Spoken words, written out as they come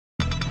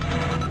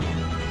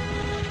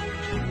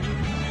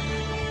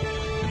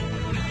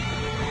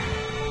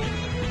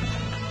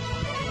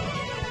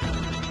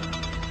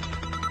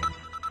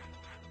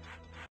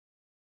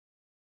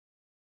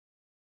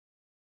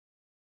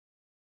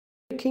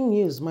Breaking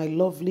news, my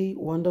lovely,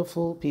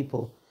 wonderful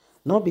people.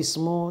 Not be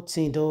small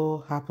thing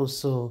do happen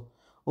so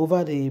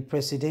over the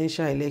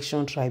presidential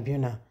election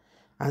tribunal.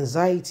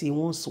 Anxiety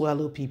won't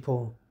swallow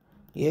people.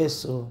 Yes,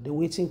 so they're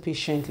waiting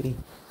patiently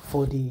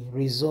for the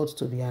results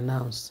to be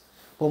announced.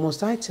 But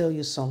must I tell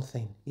you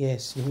something?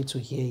 Yes, you need to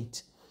hear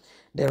it.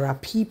 There are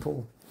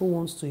people who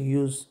wants to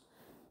use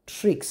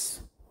tricks,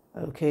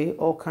 okay,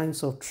 all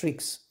kinds of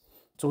tricks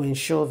to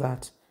ensure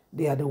that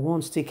they are the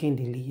ones taking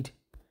the lead.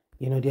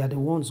 They are the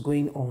ones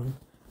going on.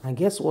 And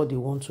guess what they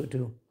want to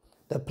do?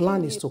 The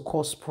plan is to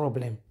cause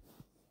problem.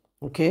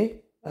 Okay?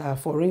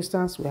 For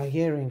instance, we are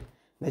hearing,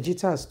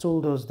 Najita has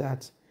told us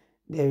that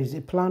there is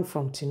a plan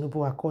from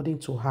Tinubu according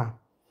to her.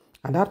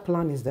 And that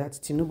plan is that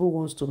Tinubu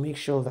wants to make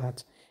sure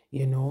that, he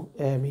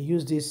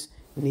use this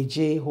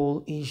Niger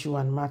whole issue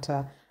and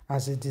matter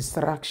as a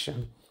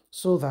distraction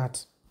so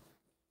that,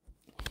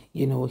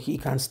 he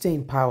can stay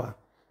in power.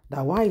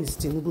 That why is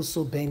Tinubu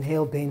so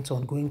hell-bent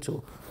on going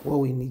to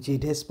war with Niger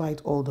despite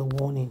all the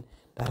warning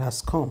that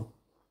has come?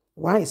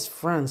 Why is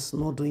France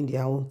not doing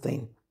their own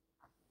thing?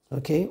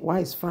 Okay, why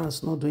is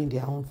France not doing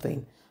their own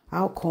thing?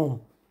 How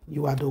come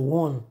you are the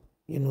one,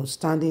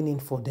 standing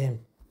in for them?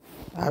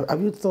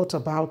 Have you thought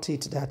about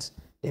it that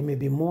there may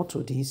be more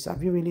to this?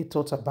 Have you really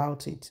thought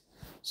about it?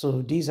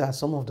 So these are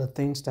some of the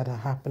things that are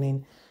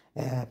happening.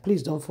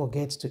 Please don't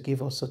forget to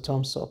give us a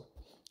thumbs up,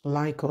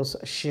 like us,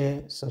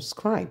 share,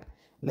 subscribe.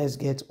 Let's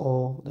get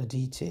all the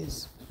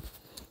details.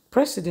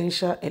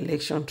 Presidential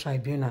Election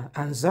Tribunal,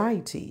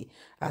 anxiety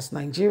as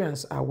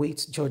Nigerians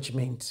await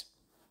judgment.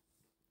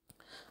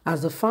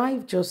 As the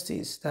 5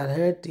 justices that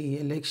heard the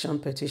election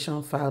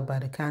petition filed by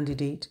the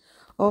candidate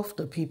of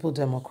the People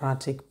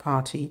Democratic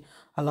Party,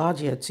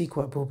 Alhaji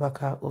Atiku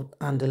Abubakar,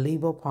 and the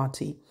Labour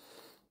Party,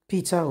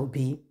 Peter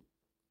Obi,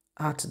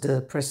 at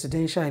the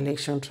Presidential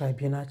Election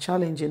Tribunal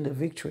challenging the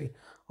victory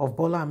of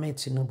Bola Ahmed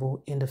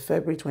Tinubu in the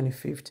February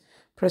 25th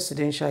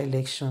presidential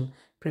election,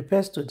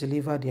 prepares to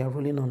deliver their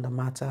ruling on the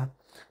matter.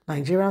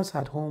 Nigerians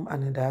at home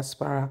and in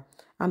diaspora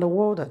and the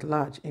world at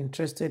large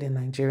interested in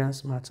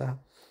Nigerians' matter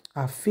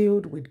are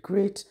filled with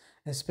great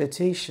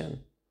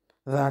expectation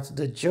that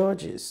the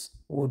judges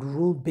would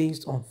rule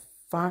based on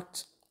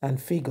facts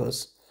and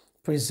figures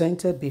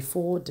presented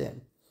before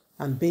them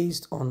and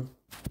based on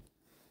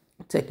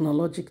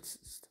technologics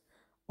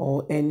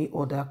or any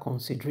other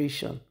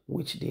consideration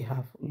which they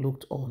have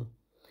looked on.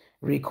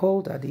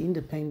 Recall that the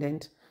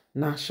Independent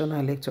National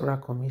Electoral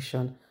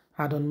Commission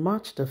had on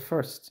March the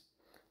 1st,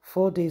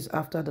 4 days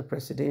after the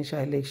presidential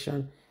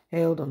election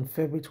held on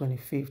February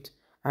 25th,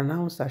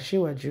 announced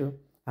Asiwaju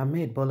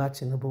Ahmed Bola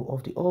Tinubu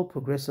of the All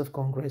Progressive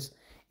Congress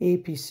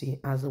APC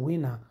as the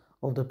winner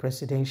of the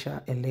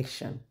presidential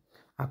election.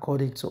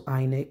 According to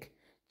INEC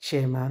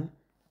chairman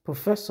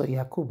Professor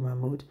Yakub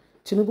Mahmood,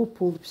 Tinubu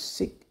pulled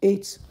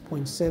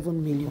 8.7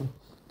 million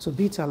to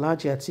beat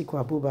Alhaji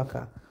Atiku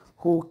Abubakar,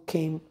 who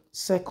came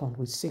second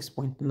with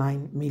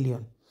 6.9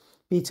 million.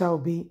 Peter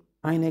Obi,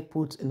 INEC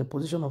put in the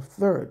position of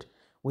third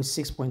with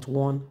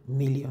 6.1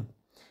 million.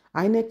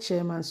 INEC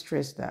chairman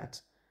stressed that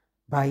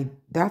by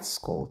that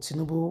score,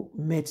 Tinubu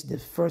met the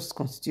first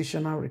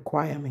constitutional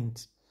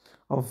requirement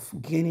of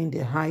gaining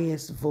the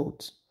highest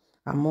vote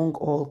among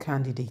all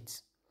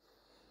candidates.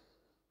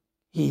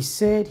 He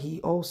said he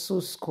also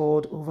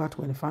scored over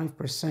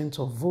 25%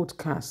 of vote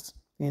cast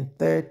in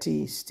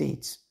 30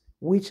 states,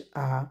 which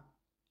are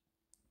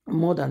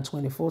more than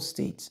 24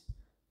 states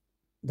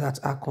that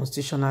are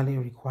constitutionally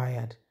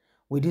required.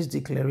 With this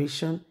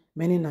declaration,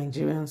 many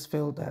Nigerians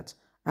felt that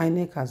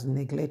INEC has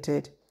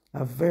neglected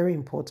a very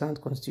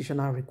important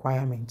constitutional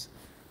requirement,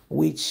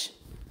 which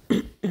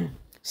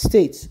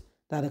states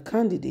that a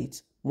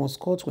candidate must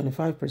score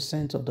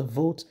 25% of the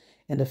vote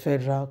in the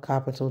Federal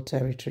Capital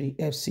Territory,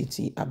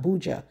 FCT,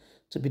 Abuja,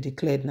 to be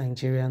declared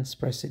Nigerian's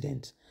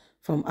president.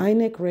 From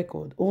INEC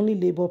record, only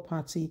Labour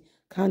Party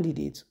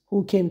candidates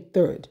who came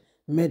third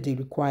met the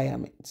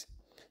requirement.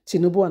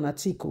 Tinubu and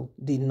Atiku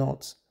did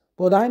not.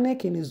 But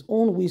INEC, in his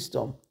own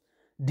wisdom,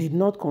 did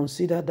not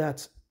consider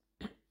that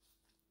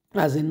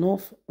as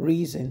enough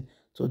reason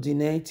to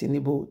deny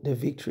Tinubu the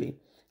victory,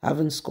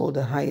 having scored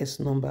the highest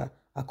number,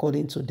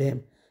 according to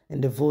them,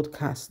 in the vote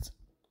cast,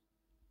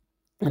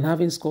 and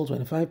having scored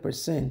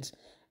 25%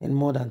 in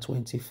more than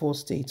 24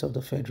 states of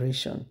the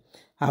Federation.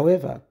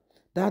 However,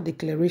 that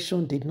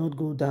declaration did not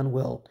go down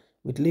well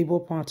with Labour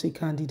Party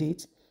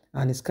candidates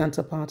and his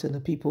counterpart in the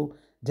People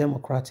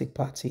Democratic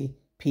Party,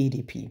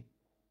 PDP,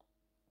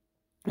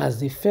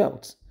 as they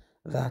felt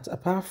that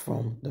apart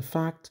from the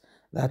fact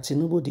that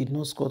Tinubu did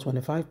not score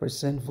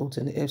 25% vote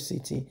in the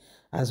FCT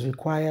as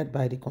required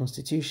by the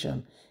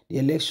Constitution, the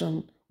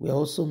election were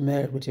also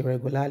marred with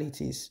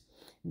irregularities.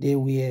 They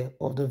were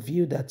of the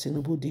view that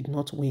Tinubu did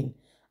not win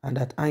and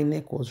that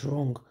INEC was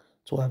wrong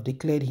to have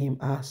declared him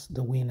as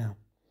the winner.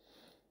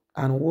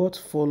 And what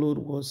followed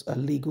was a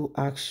legal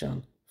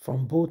action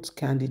from both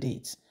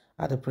candidates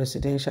at the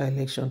presidential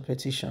election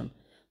petition.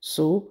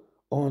 So,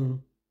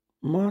 on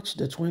March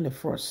the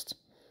 21st,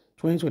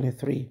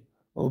 2023,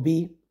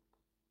 Obi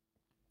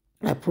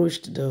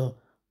approached the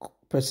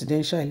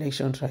Presidential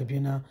Election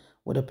Tribunal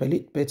with a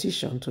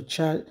petition to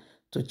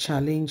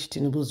challenge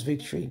Tinubu's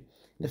victory in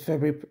the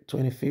February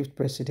 25th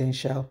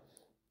presidential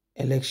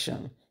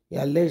election. He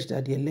alleged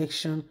that the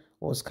election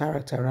was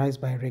characterized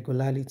by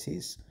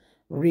irregularities,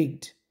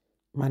 rigged,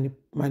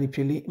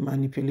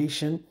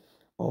 manipulation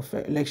of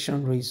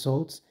election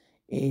results,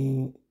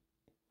 and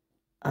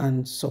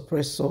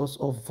suppressors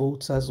of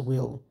voters'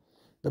 will.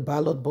 The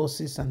ballot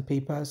boxes and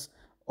papers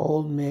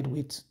all made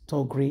with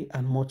thuggery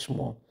and much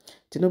more.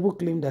 Tinubu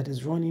claimed that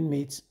his running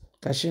mate,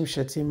 Kashim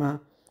Shettima,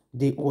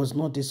 was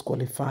not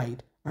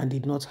disqualified and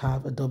did not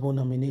have a double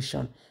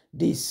nomination.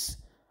 This,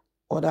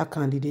 other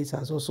candidates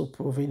has also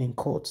proven in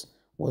court,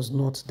 was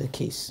not the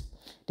case.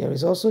 There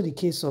is also the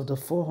case of the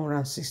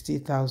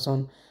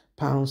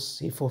 £460,000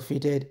 he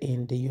forfeited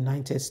in the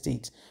United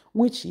States,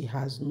 which he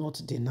has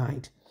not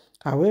denied.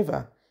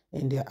 However,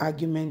 in their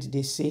argument,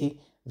 they say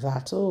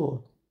that,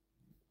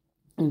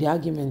 in the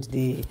argument,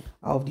 they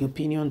are of the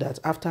opinion that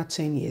after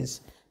 10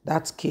 years,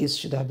 that case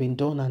should have been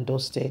done and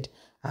dusted,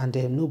 and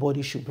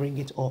nobody should bring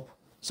it up.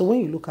 So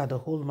when you look at the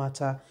whole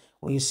matter,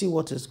 when you see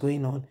what is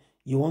going on,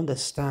 you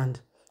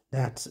understand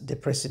that the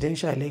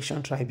Presidential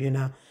Election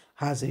Tribunal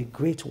has a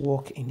great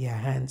work in their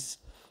hands.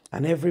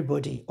 And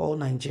everybody, all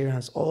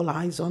Nigerians, all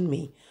eyes on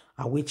me,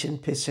 are waiting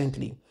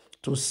patiently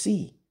to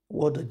see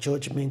what the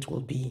judgment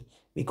will be,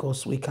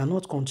 because we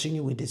cannot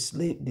continue with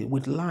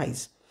with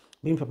lies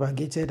being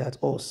propagated at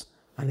us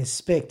and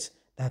expect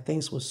that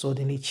things will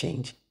suddenly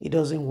change. It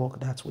doesn't work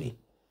that way.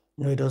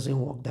 No, it doesn't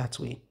work that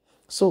way.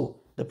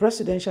 So the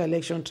Presidential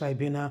Election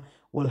Tribunal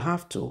will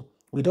have to,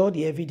 with all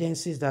the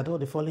evidences that all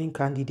the following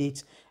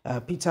candidates,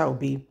 Peter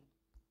Obi,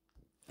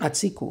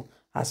 Atiku,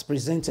 has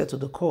presented to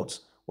the court,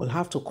 will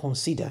have to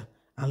consider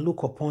and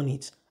look upon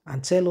it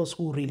and tell us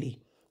who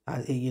really,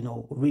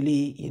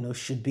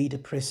 should be the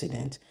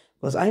president.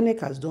 Because INEC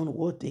has done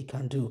what they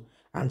can do.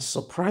 And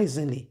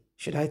surprisingly,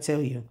 should I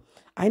tell you,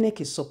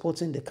 INEC is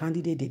supporting the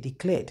candidate they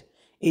declared.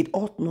 It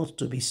ought not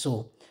to be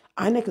so.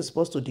 INEC is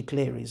supposed to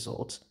declare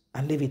results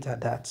and leave it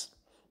at that.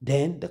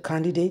 Then the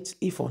candidates,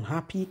 if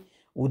unhappy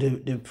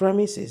with the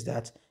premise is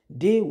that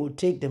they will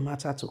take the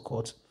matter to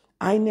court,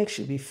 INEC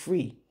should be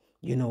free,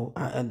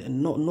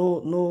 and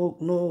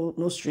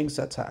no strings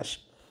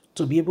attached,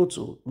 to be able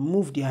to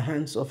move their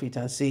hands off it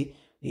and say,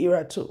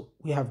 here too,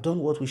 we have done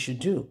what we should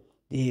do.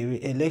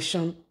 The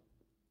election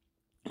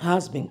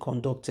has been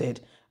conducted,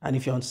 and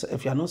if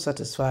you're not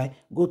satisfied,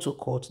 go to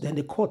court. Then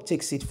the court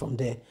takes it from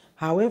there.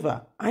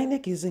 However,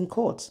 INEC is in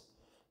court,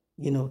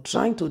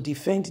 trying to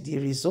defend the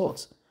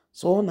results.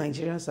 So all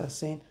Nigerians are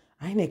saying,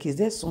 INEC, is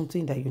there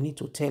something that you need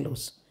to tell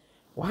us?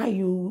 Why are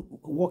you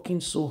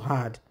working so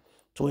hard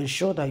to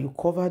ensure that you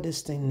cover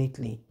this thing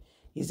neatly?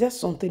 Is there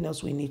something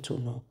else we need to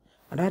know?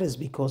 And that is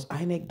because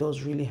INEC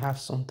does really have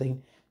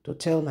something to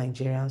tell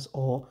Nigerians,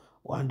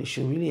 and they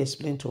should really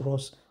explain to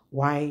us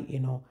why,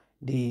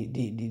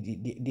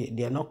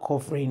 they are not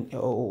covering,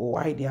 or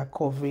why they are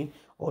covering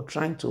or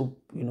trying to,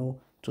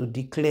 to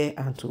declare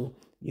and to,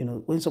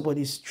 when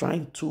somebody is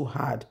trying too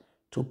hard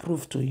to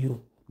prove to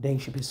you, then you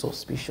should be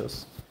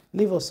suspicious.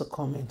 Leave us a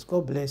comment.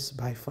 God bless.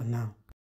 Bye for now.